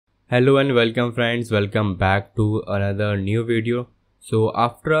Hello and welcome friends, welcome back to another new video. So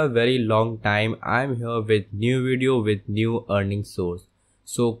after a very long time I'm here with new video with new earning source.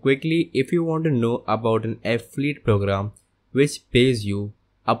 So quickly, if you want to know about an affiliate program which pays you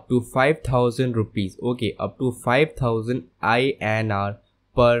up to 5,000 rupees, okay, up to 5,000 INR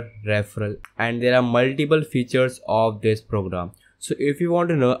per referral, and there are multiple features of this program. So if you want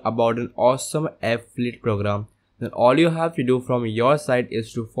to know about an awesome affiliate program, then all you have to do from your side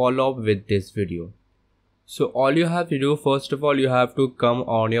is to follow up with this video. So all you have to do, first of all, you have to come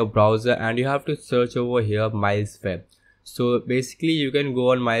on your browser and you have to search over here MilesWeb. So basically you can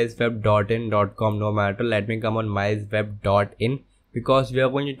go on milesweb.in.com, no matter. Let me come on milesweb.in because we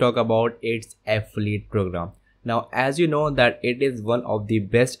are going to talk about its affiliate program. Now as you know that it is one of the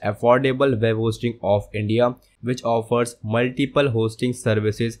best affordable web hosting of India, which offers multiple hosting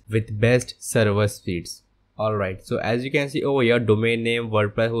services with best server speeds. Alright, so as you can see over here, domain name,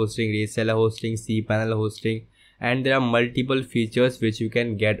 WordPress hosting, reseller hosting, cPanel hosting, and there are multiple features which you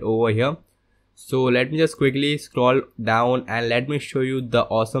can get over here. So let me just quickly scroll down and let me show you the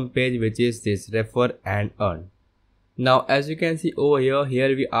awesome page, which is this Refer and Earn. Now as you can see over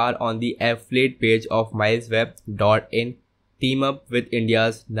here we are on the affiliate page of milesweb.in. Team up with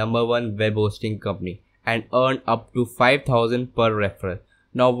India's #1 web hosting company and earn up to 5,000 per referral.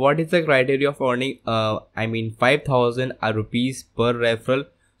 Now what is the criteria of earning 5,000 rupees per referral?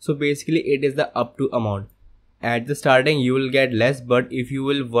 So basically it is the up to amount. At the starting you will get less, but if you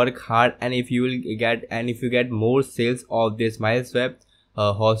will work hard and if you get more sales of this MilesWeb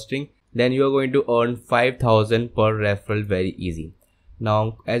hosting, then you are going to earn 5,000 per referral very easy.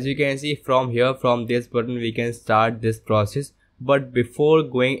 Now as you can see from here, from this button we can start this process. But before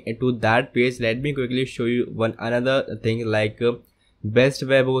going into that page, let me quickly show you another thing like best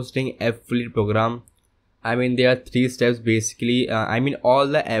web hosting affiliate program. There are 3 steps basically. All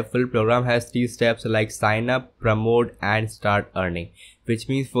the affiliate program has 3 steps like sign up, promote and start earning, which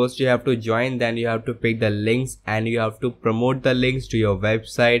means first you have to join, then you have to pick the links and you have to promote the links to your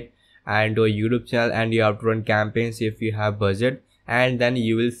website and your YouTube channel, and you have to run campaigns if you have budget, and then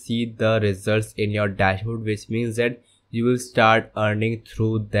you will see the results in your dashboard, which means that you will start earning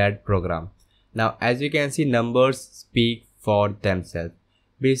through that program. Now as you can see, numbers speak for themselves.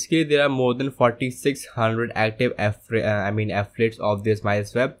 Basically there are more than 4,600 active affiliates of this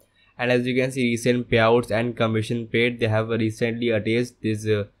MilesWeb, and as you can see recent payouts and commission paid, they have recently attached this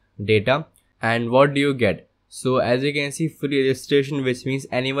data. And what do you get? So as you can see, free registration, which means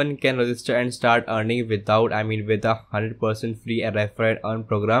anyone can register and start earning with a 100% free Refer and Earn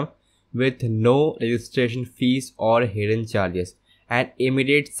program with no registration fees or hidden charges, and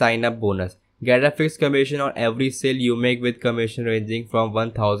immediate sign up bonus. Get a fixed commission on every sale you make with commission ranging from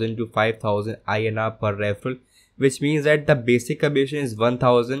 1,000 to 5,000 INR per referral, which means that the basic commission is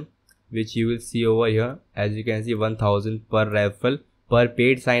 1,000, which you will see over here. As you can see, 1,000 per referral per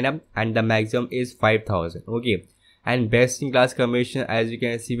paid sign up, and the maximum is 5,000. Okay, and best in class commission, as you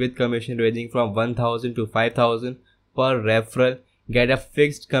can see, with commission ranging from 1,000 to 5,000 per referral. Get a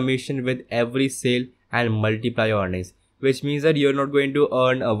fixed commission with every sale and multiply your earnings, which means that you're not going to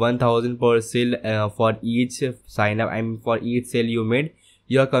earn 1,000 per sale for each sign up. For each sale you made,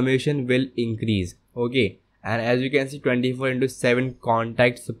 your commission will increase. Okay, and as you can see, 24/7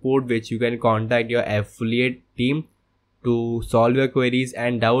 contact support, which you can contact your affiliate team to solve your queries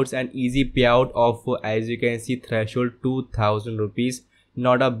and doubts, and easy payout of, as you can see, threshold 2,000 rupees,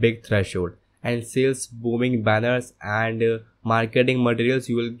 not a big threshold, and sales booming banners and marketing materials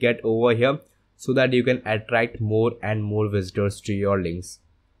you will get over here, so that you can attract more and more visitors to your links.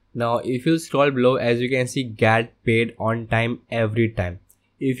 Now if you scroll below, as you can see, get paid on time every time.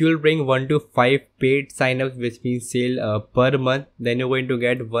 If you will bring 1 to 5 paid signups, which means sale per month, then you're going to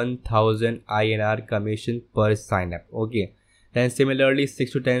get 1,000 INR commission per signup. Okay, then similarly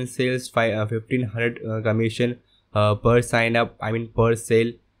 6 to 10 sales, 1,500 commission per signup, per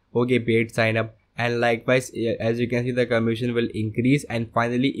sale. Okay, paid signup. And likewise, as you can see, the commission will increase. And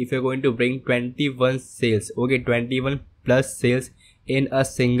finally, if you're going to bring 21 sales, okay, 21 plus sales in a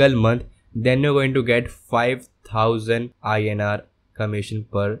single month, then you're going to get 5,000 INR commission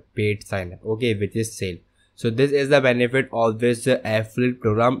per paid sign up, okay, which is sale. So this is the benefit of this affiliate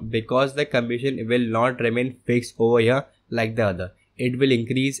program, because the commission will not remain fixed over here like the other. It will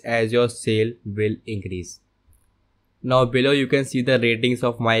increase as your sale will increase. Now below you can see the ratings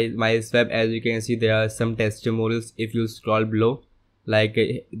of MilesWeb. As you can see, there are some testimonials if you scroll below. Like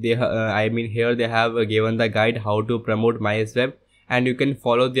here they have given the guide how to promote MilesWeb, and you can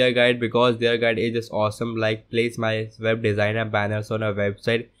follow their guide because their guide is just awesome. Like, place MilesWeb designer banners on a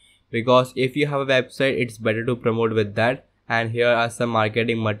website, because if you have a website, it's better to promote with that. and here are some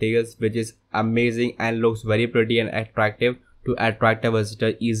marketing materials which is amazing and looks very pretty and attractive to attract a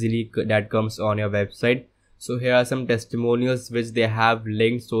visitor easily that comes on your website. So here are some testimonials which they have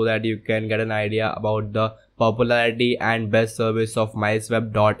linked so that you can get an idea about the popularity and best service of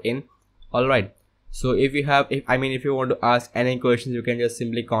MilesWeb.in. Alright, so if you want to ask any questions, you can just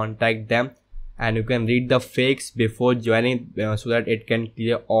simply contact them, and you can read the fakes before joining so that it can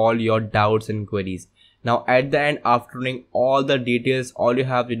clear all your doubts and queries. Now at the end, after knowing all the details, all you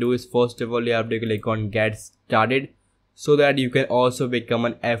have to do is first of all you have to click on get started so that you can also become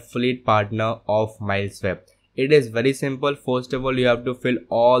an affiliate partner of MilesWeb. It is very simple. First of all, you have to fill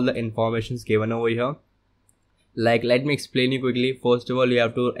all the informations given over here. Like, let me explain you quickly. First of all, you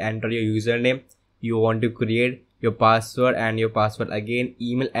have to enter your username you want to create, your password and your password again,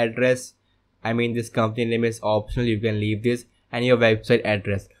 email address. This company name is optional, you can leave this, and your website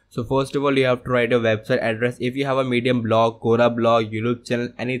address. So first of all, you have to write your website address. If you have a Medium blog, Quora blog, YouTube channel,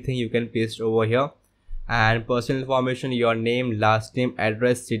 anything you can paste over here. And personal information, your name, last name,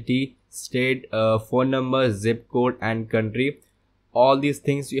 address, city, state, phone number, zip code and country. All these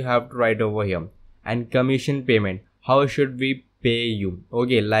things you have to write over here. And commission payment, how should we pay you?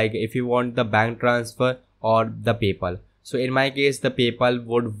 Okay, like if you want the bank transfer or the PayPal. So in my case, the PayPal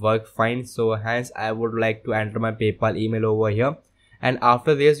would work fine, so hence I would like to enter my PayPal email over here. And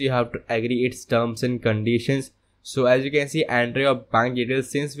after this, you have to agree its terms and conditions. So as you can see, enter your bank details.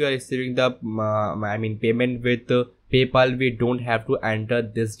 Since we are receiving the payment with PayPal, we don't have to enter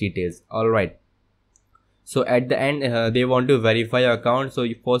these details. Alright, so at the end they want to verify your account. So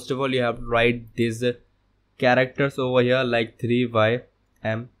first of all, you have to write these characters over here like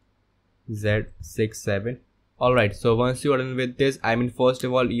 3YMZ67. Alright, so once you are done with this, first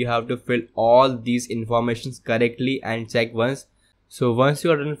of all you have to fill all these informations correctly and check once. So once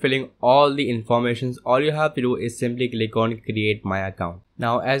you are done filling all the informations, all you have to do is simply click on create my account.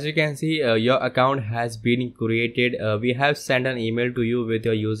 Now as you can see, your account has been created. We have sent an email to you with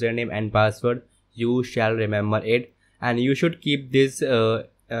your username and password. You shall remember it, and you should keep this in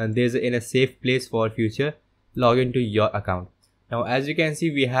a safe place for future. Log into your account. Now as you can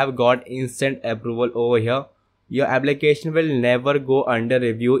see, we have got instant approval over here. Your application will never go under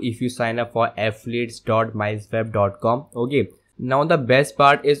review if you sign up for affiliates.milesweb.com. Okay. Now the best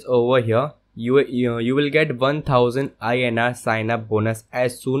part is over here. You will get 1000 INR sign up bonus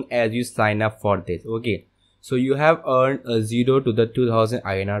as soon as you sign up for this. Okay, so you have earned 0 to the 2000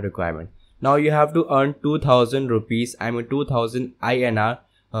 INR requirement. Now you have to earn 2000 rupees, 2000 INR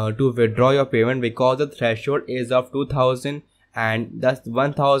to withdraw your payment, because the threshold is of 2000 and that's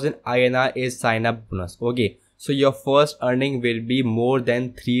 1000 INR is sign up bonus. Okay, so your first earning will be more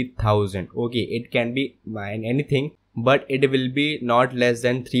than 3000. Okay, it can be anything, but it will be not less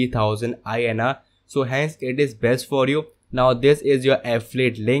than 3000 INR. So hence it is best for you. Now this is your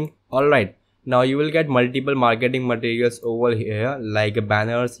affiliate link. Alright, now you will get multiple marketing materials over here like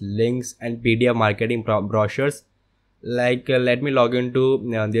banners, links and PDF marketing brochures. Like let me log into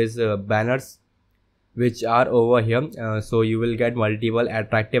these banners which are over here. So you will get multiple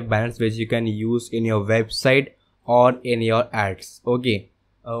attractive banners which you can use in your website or in your ads. Okay.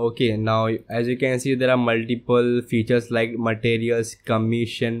 Okay, now as you can see, there are multiple features like materials,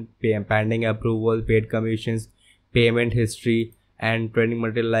 commission, pending approval, paid commissions, payment history, and training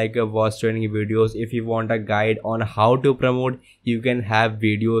material like watch training videos. If you want a guide on how to promote, you can have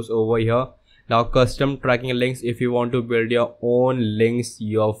videos over here. Now custom tracking links, if you want to build your own links,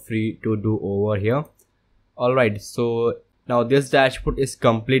 you're free to do over here. Alright, so now this dashboard is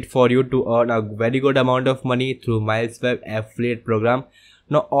complete for you to earn a very good amount of money through MilesWeb affiliate program.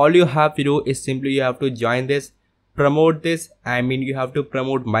 Now all you have to do is simply you have to join this, promote this. You have to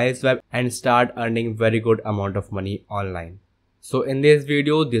promote MilesWeb and start earning very good amount of money online. So in this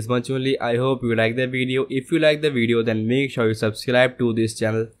video, this much only. I hope you like the video. If you like the video, then make sure you subscribe to this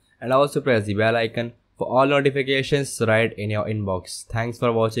channel and also press the bell icon for all notifications right in your inbox. Thanks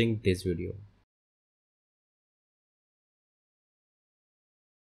for watching this video.